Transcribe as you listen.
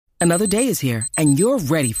Another day is here, and you're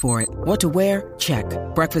ready for it. What to wear? Check.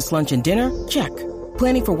 Breakfast, lunch, and dinner? Check.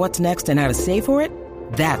 Planning for what's next and how to save for it?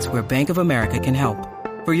 That's where Bank of America can help.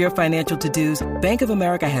 For your financial to-dos, Bank of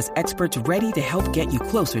America has experts ready to help get you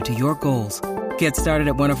closer to your goals. Get started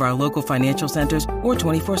at one of our local financial centers or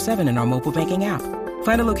 24/7 in our mobile banking app.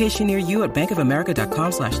 Find a location near you at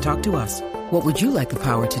bankofamerica.com/talktous. What would you like the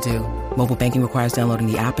power to do? Mobile banking requires downloading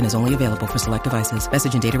the app and is only available for select devices.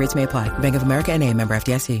 Message and data rates may apply. Bank of America NA, member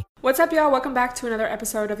FDIC. What's up, y'all? Welcome back to another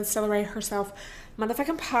episode of the Stella Rae Herself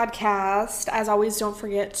motherfucking podcast. As always, don't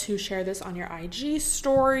forget to share this on your IG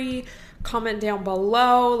story. Comment down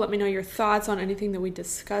below. Let me know your thoughts on anything that we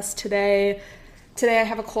discussed today. Today I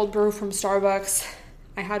have a cold brew from Starbucks.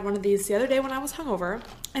 I had one of these the other day when I was hungover.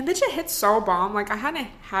 And bitch, it hit so bomb. Like, I hadn't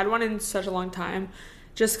had one in such a long time.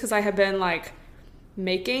 Just because I had been, like,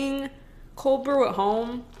 making cold brew at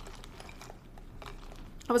home.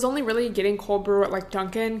 I was only really getting cold brew at, like,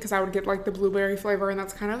 Dunkin' because I would get, like, the blueberry flavor. And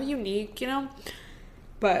that's kind of unique, you know?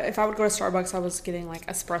 But if I would go to Starbucks, I was getting, like,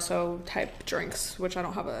 espresso-type drinks. Which I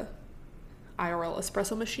don't have a IRL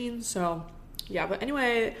espresso machine. So, yeah. But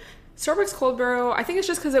anyway, Starbucks cold brew. I think it's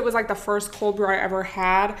just because it was, like, the first cold brew I ever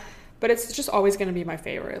had. But it's just always going to be my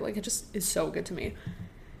favorite. Like, it just is so good to me.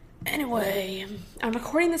 Anyway, I'm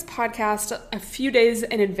recording this podcast a few days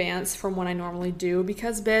in advance from when I normally do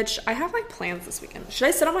because, bitch, I have, like, plans this weekend. Should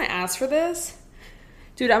I sit on my ass for this?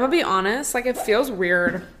 Dude, I'm gonna be honest. Like, it feels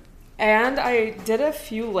weird. And I did a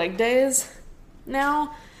few leg days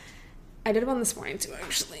now. I did one this morning, too,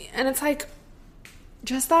 actually. And it's, like,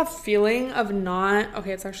 just that feeling of not...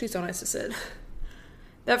 Okay, it's actually so nice to sit.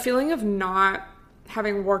 That feeling of not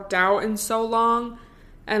having worked out in so long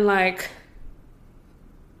and, like...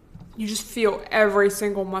 You just feel every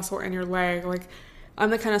single muscle in your leg. Like, I'm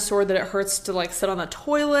the kind of sore that it hurts to, like, sit on the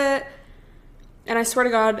toilet. And I swear to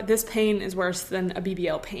God, this pain is worse than a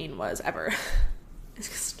BBL pain was ever.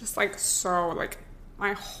 It's just, like, so, like,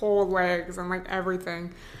 my whole legs and, like,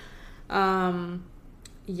 everything.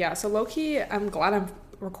 Yeah, so low-key, I'm glad I'm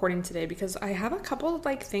recording today because I have a couple of,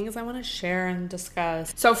 like, things I want to share and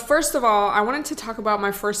discuss. So, first of all, I wanted to talk about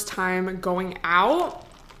my first time going out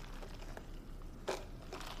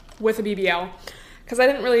with a BBL, because I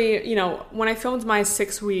didn't really, you know, when I filmed my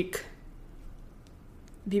 6-week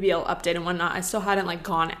BBL update and whatnot, I still hadn't, like,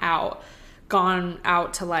 gone out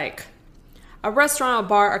to, like, a restaurant, a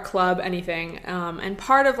bar, a club, anything, and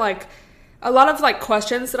part of, like, a lot of, like,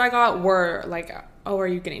 questions that I got were, like, oh, are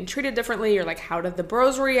you getting treated differently, or, like, how did the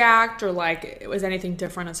bros react, or, like, was anything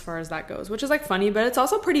different as far as that goes, which is, like, funny, but it's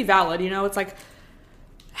also pretty valid, you know, it's, like,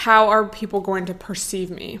 how are people going to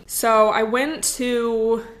perceive me?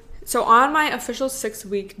 So on my official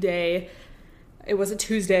 6-week day, it was a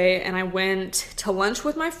Tuesday, and I went to lunch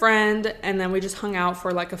with my friend, and then we just hung out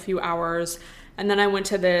for, like, a few hours, and then I went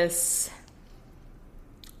to this,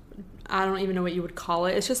 I don't even know what you would call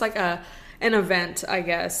it. It's just, like, an event, I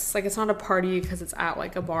guess. Like, it's not a party because it's at,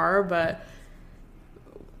 like, a bar, but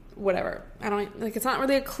whatever. It's not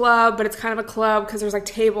really a club, but it's kind of a club because there's, like,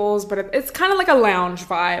 tables, but it's kind of like a lounge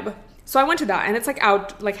vibe. So I went to that, and it's, like,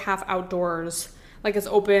 half outdoors. Like, it's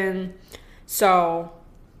open, so,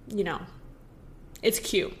 you know, it's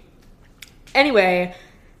cute. Anyway,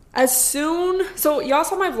 so y'all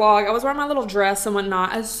saw my vlog, I was wearing my little dress and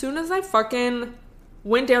whatnot. As soon as I fucking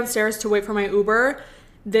went downstairs to wait for my Uber,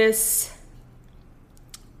 this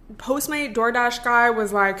Postmate DoorDash guy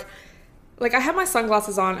was like, I had my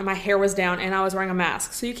sunglasses on and my hair was down and I was wearing a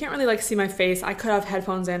mask. So you can't really, like, see my face. I could have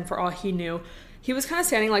headphones in for all he knew. He was kind of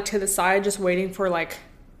standing, like, to the side just waiting for, like,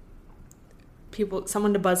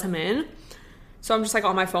 someone to buzz him in. So I'm just, like,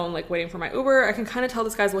 on my phone, like, waiting for my Uber. I can kind of tell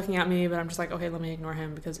this guy's looking at me, but I'm just like, okay, let me ignore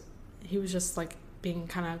him because he was just, like, being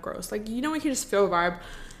kind of gross. Like, you know, we can just feel the vibe.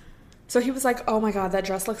 So he was like, oh my God, that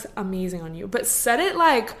dress looks amazing on you. But said it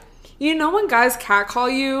like, you know, when guys catcall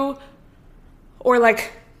you or,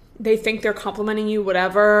 like, they think they're complimenting you,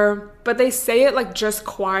 whatever, but they say it, like, just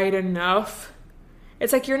quiet enough.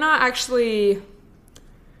 It's like you're not actually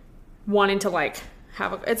wanting to, like,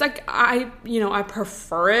 it's like, I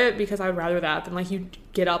prefer it because I'd rather that than, like, you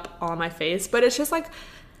get up on my face. But it's just, like,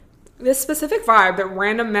 this specific vibe that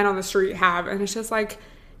random men on the street have, and it's just, like,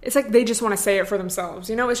 it's like they just want to say it for themselves,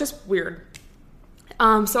 you know? It's just weird.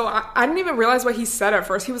 So I didn't even realize what he said at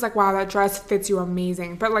first. He was like, wow, that dress fits you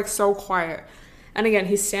amazing, but, like, so quiet. And again,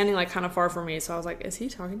 he's standing, like, kind of far from me, so I was like, is he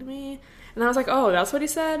talking to me? And I was like, oh, that's what he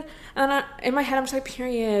said? And then in my head, I'm just like,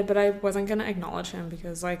 period, but I wasn't gonna acknowledge him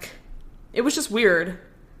because, like, it was just weird.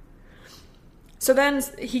 So then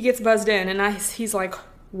he gets buzzed in, and he's, like,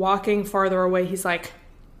 walking farther away. He's like,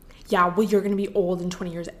 yeah, well, you're going to be old in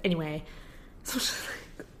 20 years anyway. So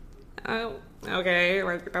okay,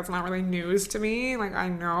 like, that's not really news to me. Like, I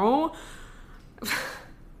know. It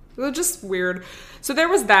was just weird. So there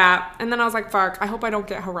was that. And then I was like, fuck, I hope I don't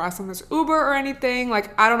get harassed on this Uber or anything.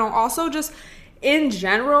 Like, I don't know. Also, just in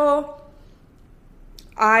general,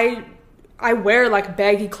 I wear, like,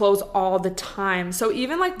 baggy clothes all the time. So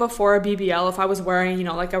even, like, before a BBL, if I was wearing, you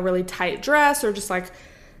know, like, a really tight dress or just, like,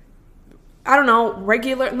 I don't know,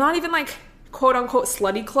 regular, not even, like, quote-unquote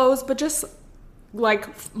slutty clothes, but just,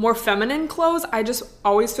 like, more feminine clothes, I just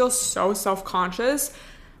always feel so self-conscious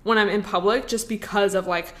when I'm in public just because of,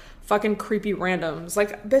 like, fucking creepy randoms.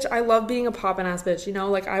 Like, bitch, I love being a poppin' ass bitch, you know?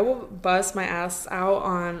 Like, I will bust my ass out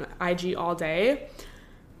on IG all day.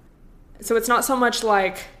 So it's not so much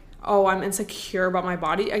like, oh, I'm insecure about my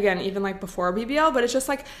body. Again, even, like, before a BBL, but it's just,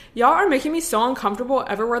 like, y'all are making me so uncomfortable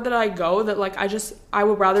everywhere that I go that, like, I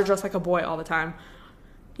would rather dress like a boy all the time.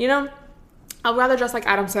 You know? I'd rather dress like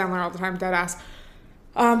Adam Sandler all the time, dead ass.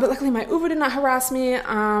 But luckily my Uber did not harass me.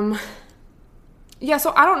 Yeah,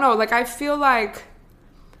 so I don't know. Like, I feel like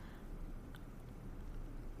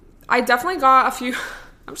I definitely got a few,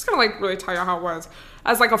 I'm just gonna, like, really tell you how it was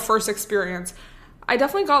as, like, a first experience. I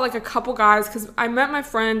definitely got, like, a couple guys, because I met my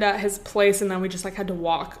friend at his place, and then we just, like, had to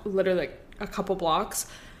walk literally, like, a couple blocks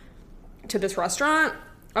to this restaurant.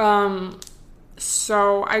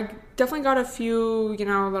 So I definitely got a few, you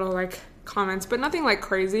know, little, like, comments, but nothing, like,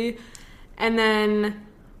 crazy. And then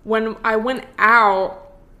when I went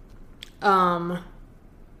out, a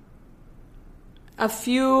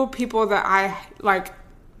few people that I, like,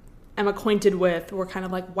 am acquainted with were kind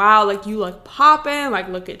of like, wow, like, you look poppin', like,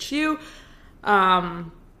 look at you.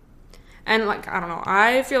 And, like, I don't know,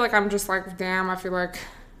 I feel like I'm just like, damn, I feel like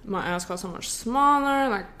my ass got so much smaller,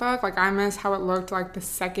 like, fuck, like, I miss how it looked, like, the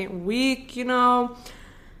second week, you know?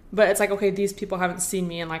 But it's like, okay, these people haven't seen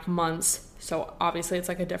me in, like, months, so obviously it's,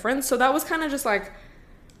 like, a difference. So that was kind of just, like,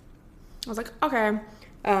 I was like, okay.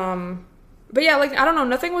 But yeah, like, I don't know,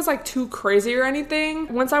 nothing was, like, too crazy or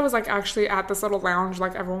anything. Once I was, like, actually at this little lounge,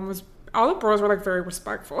 like, all the bros were, like, very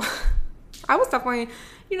respectful. I was definitely,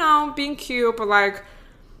 you know, being cute, but, like,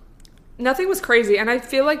 nothing was crazy. And I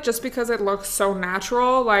feel like just because it looks so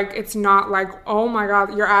natural, like, it's not like, oh my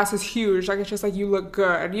God, your ass is huge. Like, it's just like, you look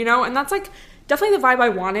good, you know? And that's, like, definitely the vibe I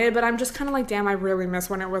wanted, but I'm just kind of like, damn, I really miss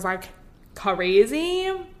when it was, like,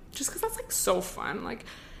 crazy. Just because that's, like, so fun. Like,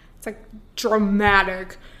 it's, like,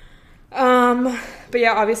 dramatic. But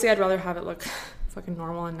yeah, obviously I'd rather have it look fucking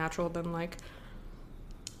normal and natural than, like,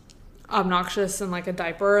 obnoxious and, like, a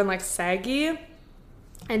diaper and, like, saggy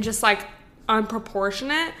and just, like,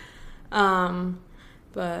 unproportionate.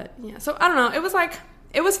 But yeah, so I don't know, it was, like,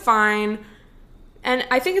 it was fine. And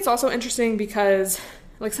I think it's also interesting because,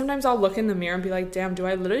 like, sometimes I'll look in the mirror and be like, damn, do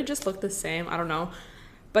I literally just look the same? I don't know.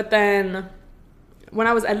 But then when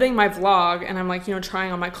I was editing my vlog and I'm, like, you know,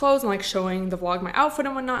 trying on my clothes and, like, showing the vlog my outfit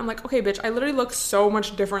and whatnot, I'm like, okay, bitch, I literally look so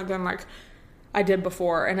much different than, like, I did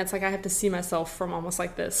before. And it's like I have to see myself from almost,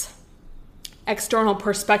 like, this external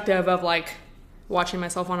perspective of, like, watching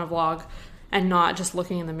myself on a vlog and not just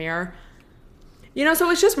looking in the mirror. You know, so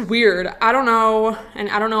it's just weird. I don't know. And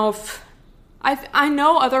I don't know if I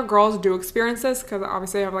know other girls do experience this because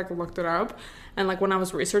obviously I've, like, looked it up. And, like, when I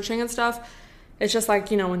was researching and stuff, it's just,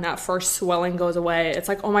 like, you know, when that first swelling goes away, it's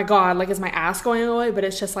like, oh my God, like, is my ass going away? But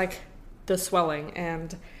it's just, like, the swelling.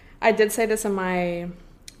 And I did say this in my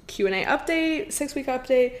Q&A update, 6-week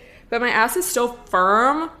update, but my ass is still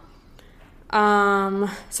firm.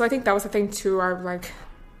 So I think that was the thing too. I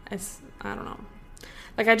don't know.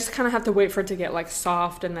 Like, I just kind of have to wait for it to get, like,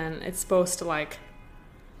 soft, and then it's supposed to, like,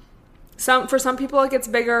 for some people it gets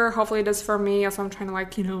bigger. Hopefully it does for me. Also, I'm trying to,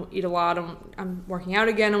 like, you know, eat a lot. I'm working out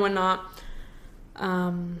again and whatnot.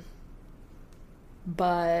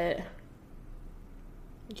 But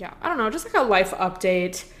yeah, I don't know, just, like, a life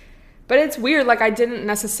update. But it's weird. Like, I didn't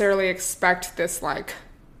necessarily expect this, like,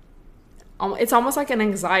 it's almost like an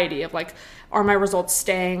anxiety of, like, are my results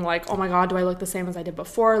staying? Like, oh my God, do I look the same as I did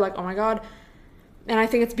before? Like, oh my God. And I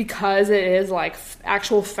think it's because it is, like,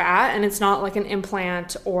 actual fat and it's not, like, an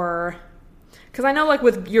implant or... Because I know, like,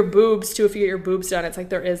 with your boobs, too, if you get your boobs done, it's like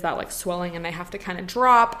there is that, like, swelling and they have to kind of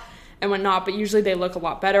drop and whatnot. But usually they look a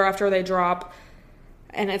lot better after they drop.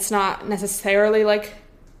 And it's not necessarily, like,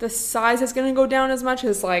 the size is going to go down as much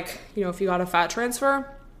as, like, you know, if you got a fat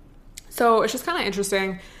transfer. So it's just kind of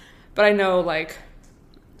interesting. But I know, like,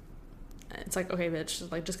 it's like, okay, bitch,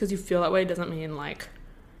 like, just because you feel that way doesn't mean, like,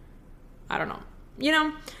 I don't know, you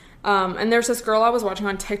know? And there's this girl I was watching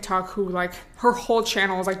on TikTok who, like, her whole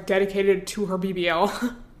channel was, like, dedicated to her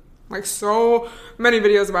BBL. Like, so many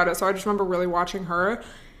videos about it. So I just remember really watching her.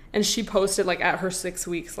 And she posted, like, at her 6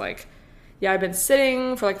 weeks, like, yeah, I've been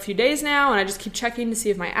sitting for, like, a few days now, and I just keep checking to see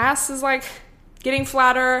if my ass is, like, getting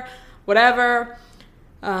flatter, whatever.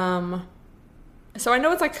 So I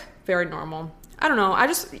know it's like very normal. I don't know. I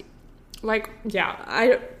just like,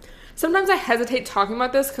 yeah, sometimes I hesitate talking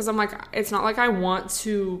about this because I'm like, it's not like I want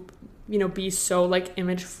to, you know, be so like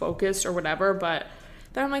image focused or whatever, but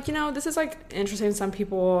then I'm like, you know, this is like interesting to some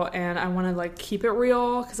people and I want to like keep it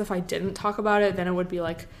real, because if I didn't talk about it, then it would be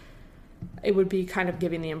like, it would be kind of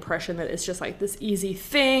giving the impression that it's just like this easy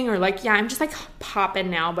thing, or like, yeah, I'm just like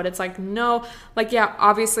popping now, but it's like, no, like, yeah,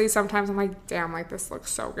 obviously sometimes I'm like, damn, like this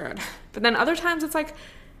looks so good, but then other times it's like,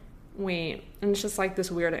 wait, and it's just like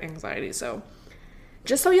this weird anxiety. So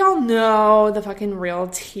just so y'all know the fucking real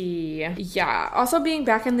tea. Yeah, also being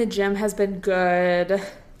back in the gym has been good.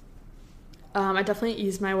 I definitely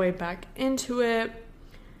eased my way back into it,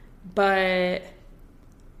 but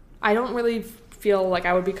I don't really feel like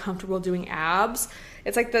I would be comfortable doing abs.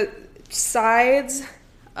 It's like the sides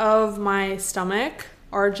of my stomach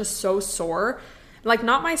are just so sore. Like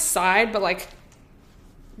not my side, but like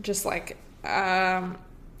just like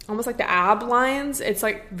almost like the ab lines. It's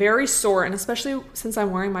like very sore, and especially since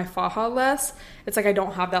I'm wearing my faja less, it's like I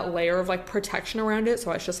don't have that layer of like protection around it,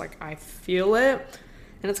 so it's just like I feel it,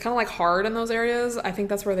 and it's kind of like hard in those areas. I think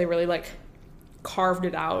that's where they really like carved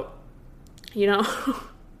it out, you know.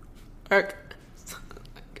 Like,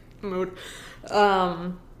 mood.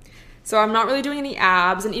 So I'm not really doing any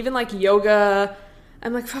abs, and even like yoga,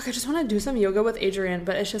 I'm like, fuck, I just want to do some yoga with Adrian,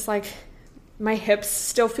 but it's just like my hips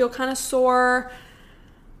still feel kind of sore,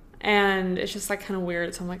 and it's just like kind of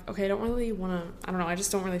weird. So I'm like, okay, I don't really want to, I don't know, I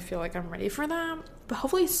just don't really feel like I'm ready for that, but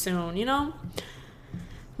hopefully soon, you know.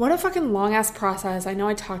 What a fucking long ass process. I know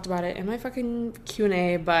I talked about it in my fucking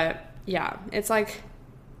Q&A, but yeah, it's like,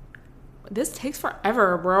 this takes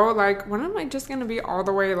forever, bro. Like, when am I just gonna be all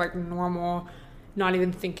the way like normal, not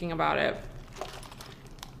even thinking about it?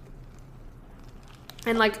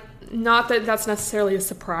 And like, not that that's necessarily a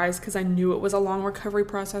surprise, because I knew it was a long recovery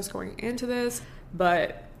process going into this,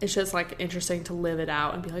 but it's just like interesting to live it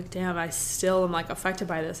out and be like, damn, I still am like affected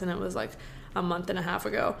by this, and it was like a month and a half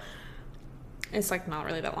ago. It's like not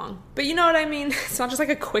really that long, but you know what I mean. It's not just like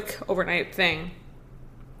a quick overnight thing.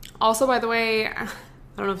 Also, by the way, I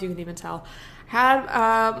don't know if you can even tell, I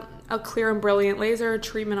had a Clear and Brilliant laser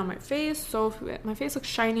treatment on my face. So if my face looks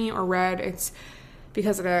shiny or red, it's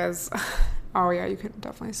because it is. Oh yeah, you can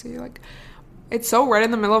definitely see, like, it's so red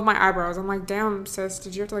in the middle of my eyebrows. I'm like, damn, sis,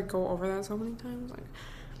 did you have to like go over that so many times? Like,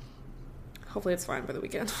 hopefully it's fine by the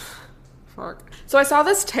weekend. Fuck. So I saw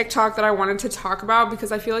this TikTok that I wanted to talk about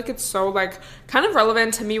because I feel like it's so like kind of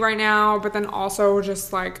relevant to me right now, but then also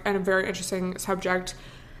just like a very interesting subject.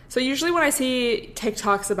 So usually when I see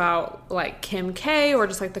TikToks about like Kim K or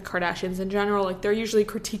just like the Kardashians in general, like they're usually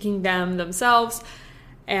critiquing them themselves,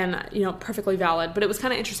 and, you know, perfectly valid. But it was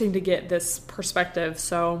kind of interesting to get this perspective.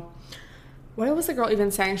 So what was the girl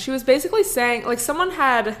even saying? She was basically saying, like,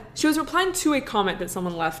 she was replying to a comment that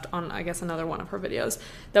someone left on, I guess, another one of her videos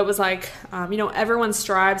that was like, you know, everyone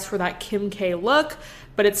strives for that Kim K look,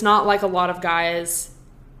 but it's not like a lot of guys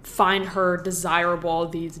find her desirable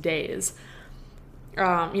these days. You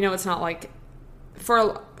know, it's not like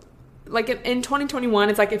for like in 2021,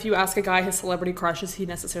 it's like if you ask a guy his celebrity crush, is he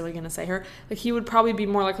necessarily going to say her? Like, he would probably be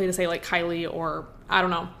more likely to say like Kylie or I don't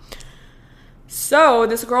know. So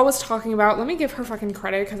this girl was talking about, let me give her fucking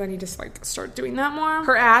credit because I need to like start doing that more.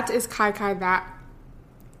 Her @ is Kai that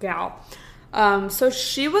gal. So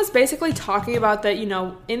she was basically talking about that, you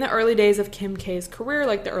know, in the early days of Kim K's career,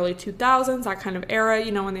 like the early 2000s, that kind of era,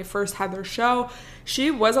 you know, when they first had their show,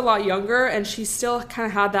 she was a lot younger and she still kind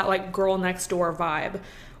of had that like girl next door vibe,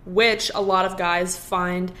 which a lot of guys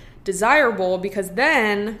find desirable because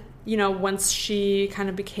then, you know, once she kind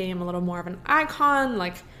of became a little more of an icon,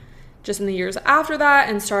 like just in the years after that,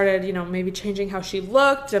 and started, you know, maybe changing how she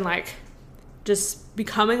looked and like just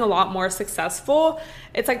becoming a lot more successful,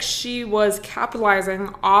 it's like she was capitalizing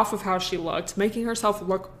off of how she looked, making herself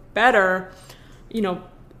look better, you know,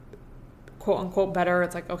 quote unquote better.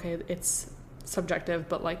 It's like, okay, it's subjective,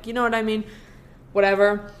 but like, you know what I mean?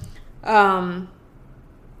 Whatever.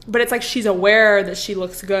 But it's like she's aware that she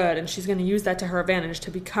looks good and she's going to use that to her advantage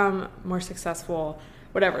to become more successful,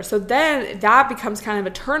 whatever. So then that becomes kind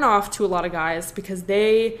of a turnoff to a lot of guys because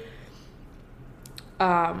they,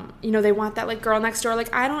 you know, they want that like girl next door.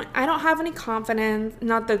 Like, I don't have any confidence.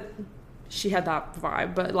 Not that she had that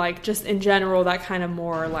vibe, but like just in general, that kind of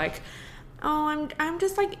more like, oh, I'm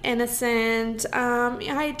just like innocent.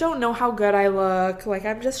 I don't know how good I look. Like,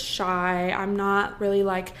 I'm just shy. I'm not really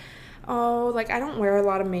like, oh, like I don't wear a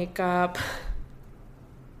lot of makeup.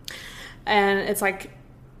 And it's like,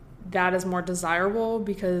 that is more desirable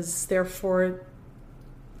because therefore,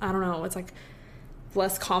 I don't know, it's like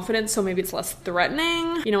less confident, so maybe it's less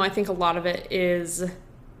threatening. You know, I think a lot of it is,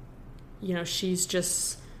 you know, she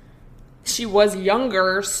was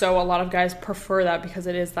younger, so a lot of guys prefer that because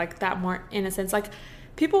it is like that more innocence. Like,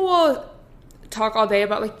 people will talk all day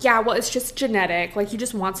about like, yeah, well, it's just genetic. Like, you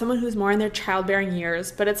just want someone who's more in their childbearing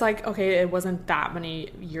years. But it's like, okay, it wasn't that many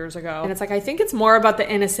years ago. And it's like, I think it's more about the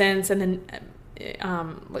innocence and then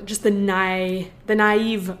just the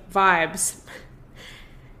naive vibes.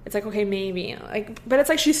 It's like, okay, maybe. Like, but it's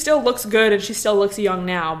like she still looks good and she still looks young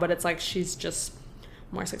now. But it's like she's just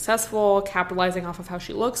more successful, capitalizing off of how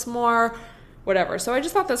she looks more, whatever. So I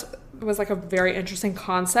just thought this was like a very interesting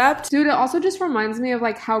concept. Dude, it also just reminds me of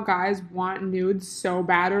like how guys want nudes so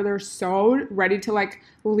bad, or they're so ready to like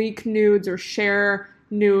leak nudes or share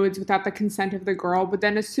nudes without the consent of the girl. But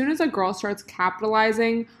then as soon as a girl starts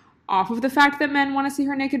capitalizing off of the fact that men want to see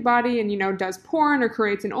her naked body and, you know, does porn or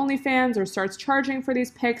creates an OnlyFans or starts charging for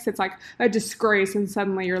these pics, it's like a disgrace, and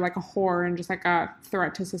suddenly you're like a whore and just like a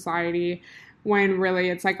threat to society. When really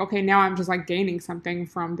it's like, okay, now I'm just like gaining something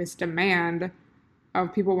from this demand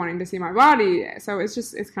of people wanting to see my body. So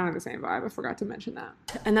it's kind of the same vibe. I forgot to mention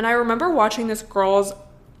that. And then I remember watching this girl's,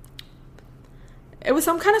 it was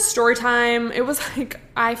some kind of story time. It was like,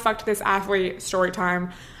 I fucked this athlete story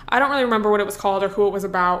time. I don't really remember what it was called or who it was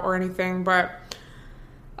about or anything, but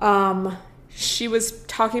she was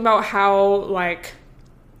talking about how like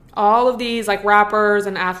all of these like rappers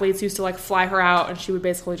and athletes used to like fly her out, and she would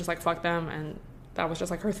basically just like fuck them, and that was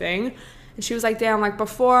just like her thing. And she was like, damn, like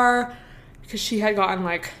before, because she had gotten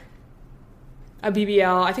like a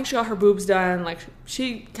BBL, I think she got her boobs done, like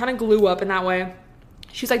she kind of glue up in that way.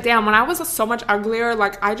 She's like, damn, when I was so much uglier,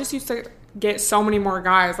 like I just used to get so many more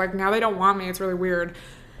guys, like now they don't want me, it's really weird.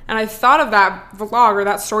 And I thought of that vlog or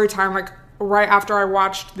that story time like right after I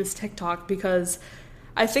watched this TikTok, because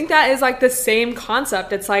I think that is like the same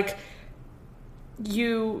concept. It's like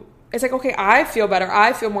it's like, okay, I feel better.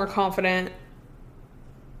 I feel more confident.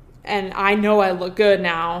 And I know I look good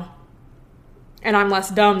now. And I'm less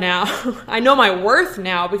dumb now. I know my worth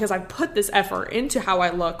now because I put this effort into how I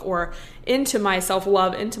look, or into my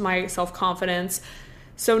self-love, into my self-confidence.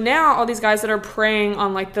 So now all these guys that are preying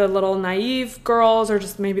on like the little naive girls, or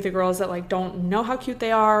just maybe the girls that like don't know how cute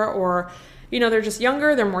they are, or, you know, they're just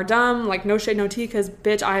younger, they're more dumb, like no shade, no tea, because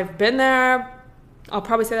bitch, I've been there. I'll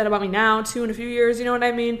probably say that about me now too in a few years, you know what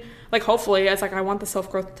I mean? Like hopefully, it's like I want the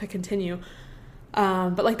self-growth to continue.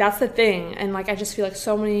 But like that's the thing. And like I just feel like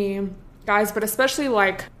so many guys, but especially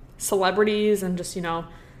like celebrities and just, you know,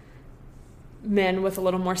 men with a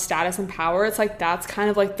little more status and power, it's like that's kind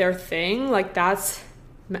of like their thing. Like that's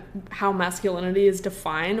how masculinity is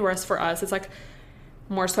defined, whereas for us it's like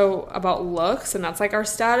more so about looks, and that's like our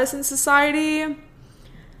status in society.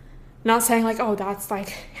 Not saying like, oh, that's like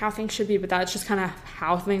how things should be, but that's just kind of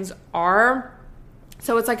how things are.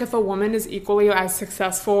 So it's like if a woman is equally as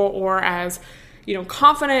successful or as, you know,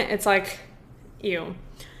 confident, it's like, ew.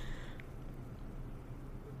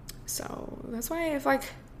 So that's why if like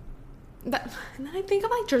that, and then I think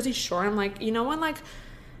of like Jersey Shore, and I'm like, you know, when like,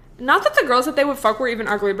 not that the girls that they would fuck were even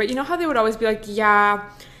ugly, but you know how they would always be like, yeah,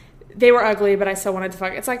 they were ugly, but I still wanted to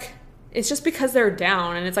fuck. It's like, it's just because they're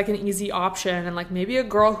down, and it's like an easy option. And like maybe a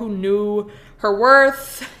girl who knew her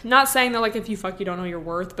worth, not saying that like if you fuck you don't know your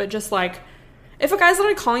worth, but just like if a guy's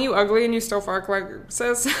literally calling you ugly and you still fuck, like,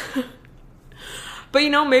 sis. But you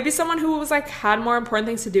know, maybe someone who was like had more important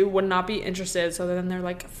things to do would not be interested, so then they're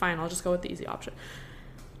like, fine, I'll just go with the easy option.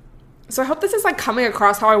 So I hope this is like coming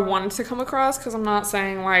across how I wanted to come across, because I'm not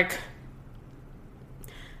saying like,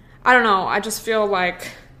 I don't know, I just feel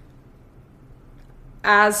like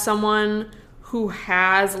as someone who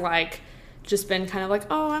has like just been kind of like,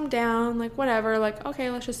 oh, I'm down, like whatever, like okay,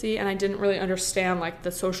 let's just see, and I didn't really understand like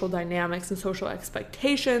the social dynamics and social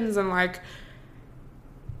expectations, and like,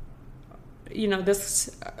 you know,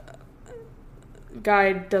 this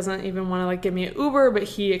guy doesn't even want to like give me an Uber, but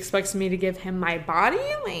he expects me to give him my body.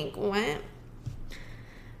 Like, what?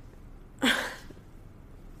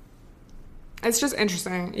 It's just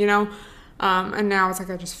interesting, you know? And now it's like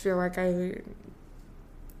I just feel like and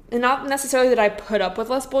not necessarily that I put up with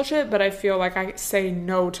less bullshit, but I feel like I say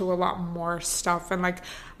no to a lot more stuff, and like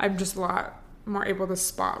I'm just a lot more able to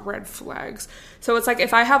spot red flags. So it's like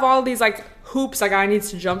if I have all these like hoops like I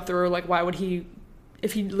needs to jump through, like why would he,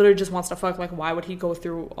 if he literally just wants to fuck, like why would he go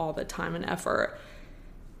through all the time and effort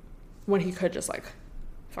when he could just like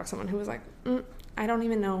fuck someone who was like, I don't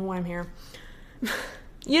even know why I'm here.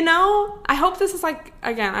 You know, I hope this is like,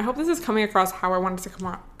 again, I hope this is coming across how I wanted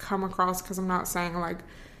to come across, because I'm not saying like,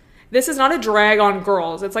 this is not a drag on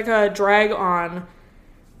girls, it's like a drag on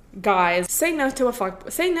guys. Say no to a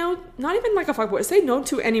fuck, say no, not even like a fuckboy, say no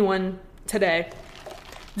to anyone today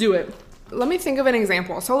do it. Let me think of an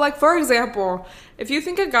example. So, like, for example, if you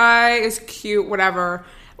think a guy is cute, whatever,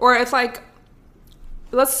 or if, like,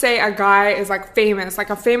 let's say a guy is, like, famous, like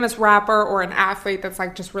a famous rapper or an athlete that's,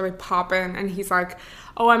 like, just really popping, and he's like,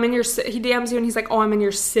 oh, I'm in your city. He DMs you, and he's like, oh, I'm in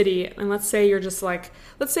your city. And let's say you're just, like,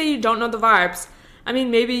 let's say you don't know the vibes. I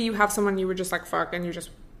mean, maybe you have someone you would just, like, fuck, and you just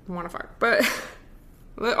want to fuck. But,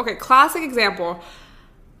 okay, classic example.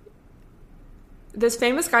 This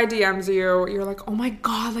famous guy DMs you, you're like, oh my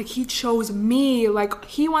God, like, he chose me, like,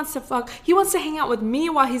 he wants to fuck, he wants to hang out with me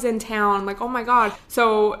while he's in town, like, oh my God.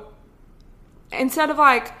 So, instead of,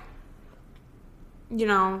 like, you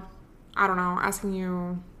know, I don't know, asking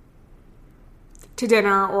you to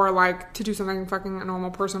dinner or, like, to do something fucking a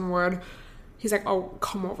normal person would, he's like, oh,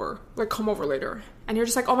 come over, like, come over later. And you're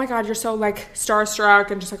just like, oh my God, you're so, like,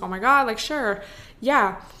 starstruck, and just like, oh my God, like, sure,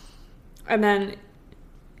 yeah. And then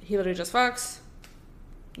he literally just fucks.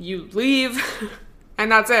 You leave, and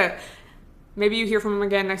that's it. Maybe you hear from him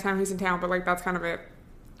again next time he's in town, but, like, that's kind of it.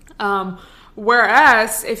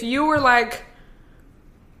 Whereas, if you were like,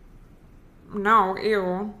 no,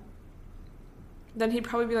 ew, then he'd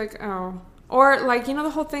probably be like, oh. Or, like, you know the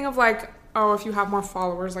whole thing of, like, oh, if you have more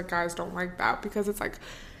followers, like, guys don't like that, because it's like,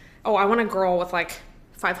 oh, I want a girl with, like,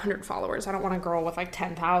 500 followers. I don't want a girl with, like,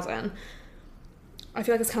 10,000. I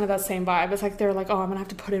feel like it's kind of that same vibe. It's like they're like, oh, I'm going to have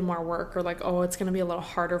to put in more work, or like, oh, it's going to be a little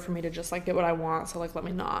harder for me to just, like, get what I want, so, like, let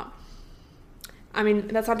me not. I mean,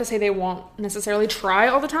 that's not to say they won't necessarily try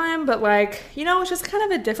all the time, but, like, you know, it's just kind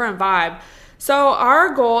of a different vibe. So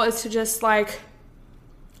our goal is to just, like,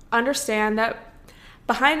 understand that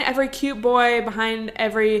behind every cute boy, behind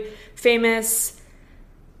every famous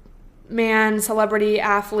man, celebrity,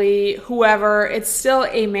 athlete, whoever, it's still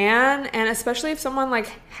a man. And especially if someone, like,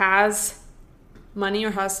 has money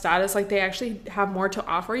or has status, like, they actually have more to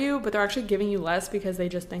offer you, but they're actually giving you less because they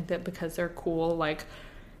just think that because they're cool, like,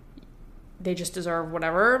 they just deserve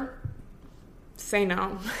whatever. Say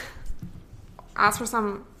no. Ask for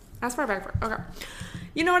a bag for, okay.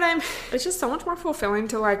 You know what it's just so much more fulfilling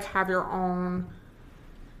to, like, have your own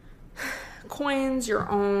coins, your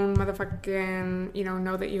own motherfucking, you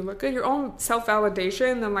know that you look good, your own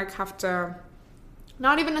self-validation, than, like, have to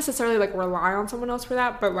not even necessarily, like, rely on someone else for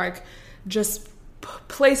that, but, like, just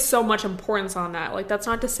place so much importance on that. Like, that's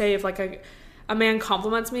not to say if, like, a man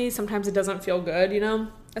compliments me, sometimes it doesn't feel good, you know,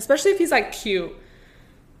 especially if he's, like, cute,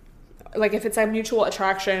 like, if it's a mutual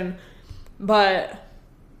attraction, but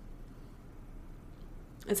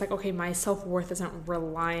it's like, okay, my self-worth isn't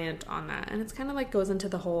reliant on that. And it's kind of, like, goes into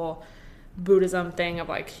the whole Buddhism thing of,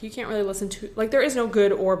 like, you can't really listen to, like, there is no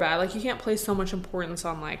good or bad, like, you can't place so much importance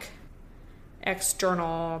on, like,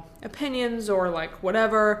 external opinions or, like,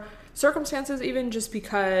 whatever circumstances, even, just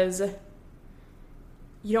because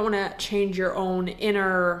you don't want to change your own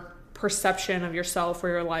inner perception of yourself or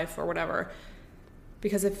your life or whatever.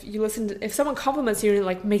 Because if someone compliments you and it,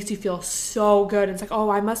 like, makes you feel so good, and it's like, oh,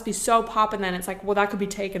 I must be so poppin', then it's like, well, that could be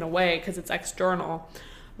taken away because it's external,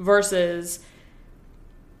 versus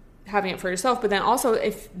having it for yourself. But then also,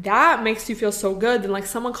 if that makes you feel so good, then, like,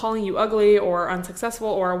 someone calling you ugly or unsuccessful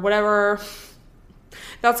or whatever,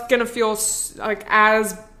 that's gonna feel, like,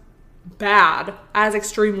 as bad, as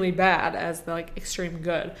extremely bad as the, like, extreme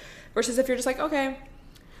good. Versus if you're just like, okay,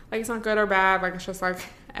 like, it's not good or bad, like, it's just, like,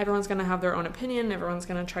 everyone's gonna have their own opinion, everyone's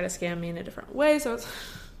gonna try to scam me in a different way, so it's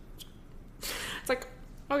like,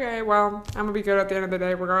 okay, well, I'm gonna be good at the end of the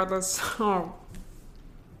day regardless. Oh,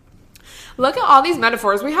 look at all these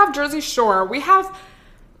metaphors. We have Jersey Shore, we have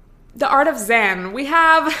the art of Zen, we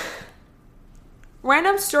have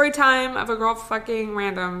random story time of a girl fucking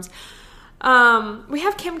randoms, we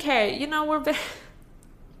have Kim K, you know, we're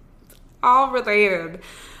all related.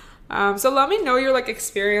 So let me know your, like,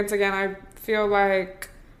 experience. Again, I feel like,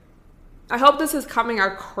 I hope this is coming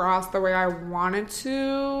across the way I want it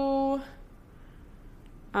to.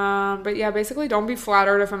 But yeah, basically, don't be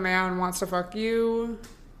flattered if a man wants to fuck you.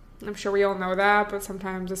 I'm sure we all know that, but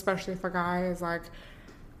sometimes, especially if a guy is, like,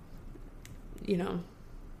 you know,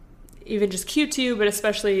 even just cute to you, but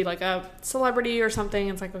especially, like, a celebrity or something,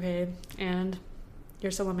 it's like, okay, and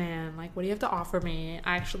you're still a man. Like, what do you have to offer me?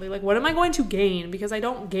 Actually, like, what am I going to gain? Because I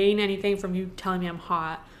don't gain anything from you telling me I'm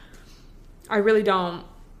hot. I really don't.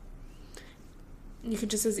 You could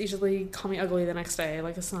just as easily call me ugly the next day.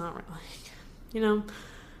 Like, it's not, like, you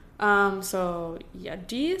know? So, yeah,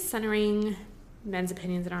 de-centering men's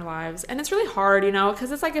opinions in our lives. And it's really hard, you know?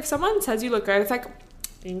 Because it's like, if someone says you look good, it's like,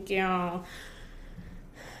 thank you.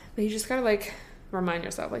 But you just gotta, like, remind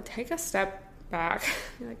yourself, like, take a step back.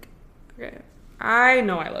 You're like, okay, I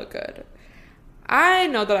know I look good. I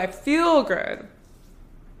know that I feel good.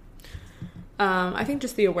 I think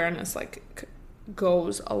just the awareness, like,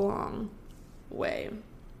 goes a long way.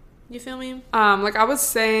 You feel me? Like I was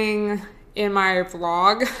saying in my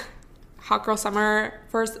vlog, Hot Girl Summer,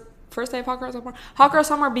 first day of Hot Girl Summer. Hot Girl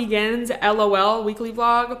Summer begins, LOL, weekly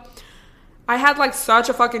vlog. I had like such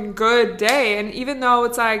a fucking good day. And even though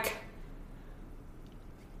it's like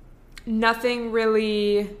nothing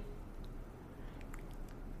really,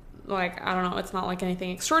 like, I don't know, it's not like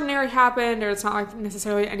anything extraordinary happened, or it's not like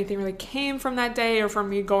necessarily anything really came from that day or from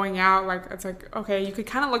me going out. Like, it's like, okay, you could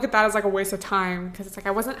kind of look at that as like a waste of time, because it's like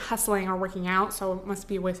I wasn't hustling or working out, so it must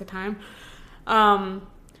be a waste of time.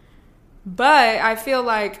 But I feel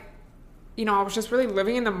like, you know, I was just really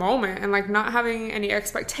living in the moment and like not having any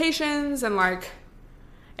expectations, and like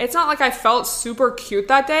it's not like I felt super cute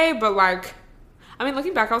that day, but like, I mean,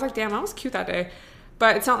 looking back, I was like, damn, I was cute that day.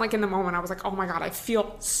 But it's not like in the moment I was like, oh my God, I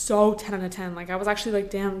feel so 10 out of 10. Like I was actually like,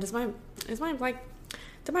 damn, did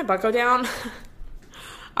my butt go down?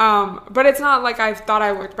 But it's not like I thought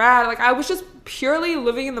I looked bad. Like I was just purely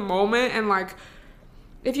living in the moment. And like,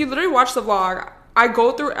 if you literally watch the vlog, I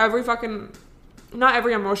go through every fucking, not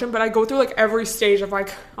every emotion, but I go through like every stage of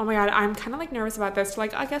like, oh my God, I'm kind of like nervous about this. To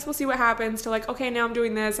like, I guess we'll see what happens, to like, okay, now I'm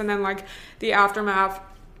doing this. And then like the aftermath.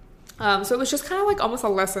 So it was just kind of like almost a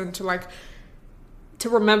lesson to like, to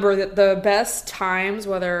remember that the best times,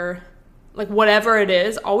 whether like whatever it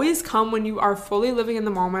is, always come when you are fully living in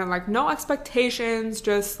the moment, like no expectations,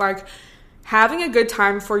 just like having a good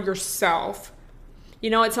time for yourself. You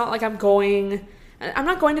know, it's not like I'm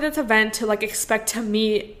not going to this event to like expect to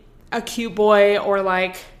meet a cute boy or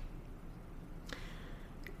like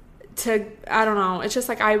to, I don't know. It's just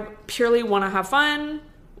like I purely want to have fun.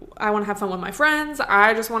 I want to have fun with my friends.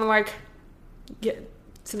 I just want to like get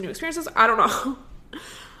some new experiences. I don't know.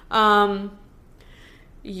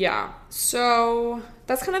 Yeah, so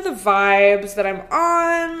that's kind of the vibes that I'm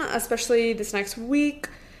on, especially this next week.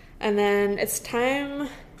 And then it's time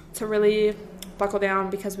to really buckle down,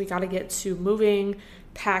 because we got to get to moving,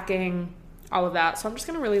 packing, all of that. So I'm just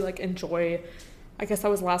going to really like enjoy, I guess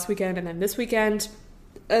that was last weekend and then this weekend,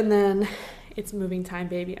 and then it's moving time,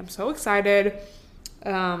 baby. I'm so excited.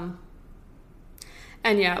 And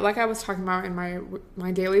yeah, like I was talking about in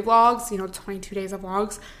my daily vlogs, you know, 22 days of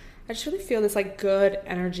vlogs, I just really feel this like good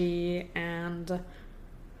energy and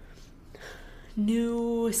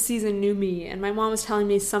new season, new me. And my mom was telling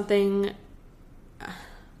me something,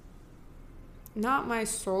 not my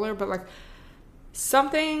solar, but like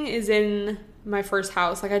something is in my first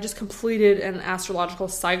house. Like I just completed an astrological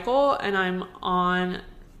cycle and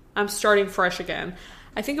I'm starting fresh again.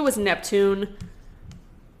 I think it was Neptune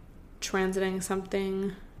transiting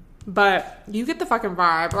something, but you get the fucking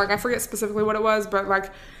vibe. Like I forget specifically what it was, but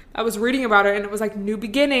like I was reading about it and it was like new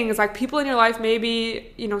beginnings. Like people in your life may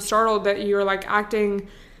be, you know, startled that you're like acting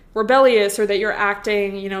rebellious, or that you're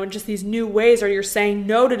acting, you know, in just these new ways, or you're saying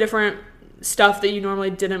no to different stuff that you normally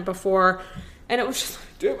didn't before. And it was just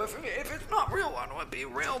like, dude, if it's not real, why don't it be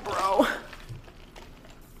real, bro?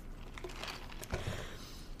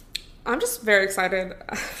 I'm just very excited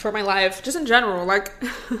for my life, just in general. Like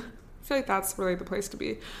I feel like that's really the place to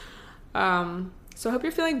be. So I hope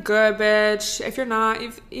you're feeling good, bitch. If you're not,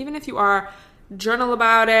 even if you are, journal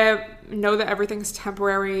about it. Know that everything's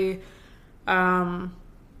temporary. And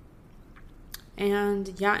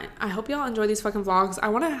yeah, I hope y'all enjoy these fucking vlogs. I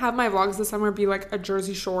want to have my vlogs this summer be like a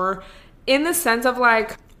Jersey Shore, in the sense of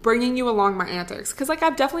like bringing you along my antics. Because like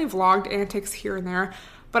I've definitely vlogged antics here and there,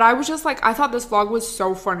 but I was just like, I thought this vlog was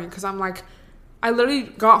so funny because I'm like, I literally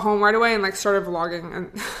got home right away and like started vlogging,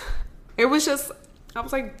 and it was just, I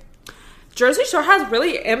was like, Jersey Shore has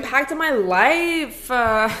really impacted my life.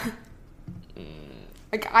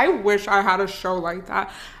 Like I wish I had a show like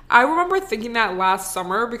that. I remember thinking that last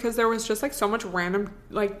summer, because there was just like so much random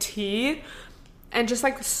like tea and just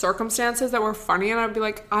like circumstances that were funny, and I'd be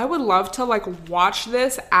like, I would love to like watch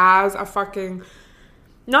this as a fucking,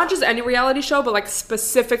 not just any reality show, but like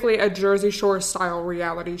specifically a Jersey Shore style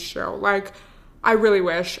reality show. Like I really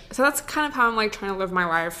wish. So that's kind of how I'm like trying to live my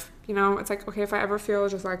life, you know. It's like, okay, if I ever feel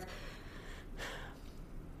just like,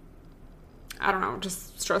 I don't know,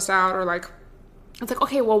 just stressed out, or like, it's like,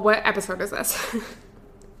 okay, well, what episode is this?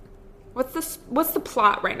 What's the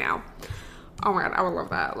plot right now? Oh my God, I would love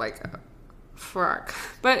that. Like, fuck.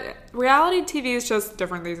 But reality TV is just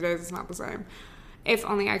different these days. It's not the same. If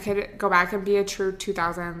only I could go back and be a true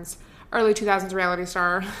early 2000s reality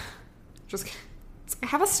star. Just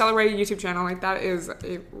have a Stellar Ray YouTube channel. Like, that is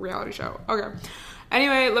a reality show. Okay.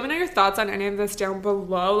 Anyway, let me know your thoughts on any of this down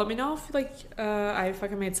below. Let me know if, like, I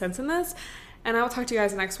fucking made sense in this. And I will talk to you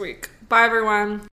guys next week. Bye, everyone.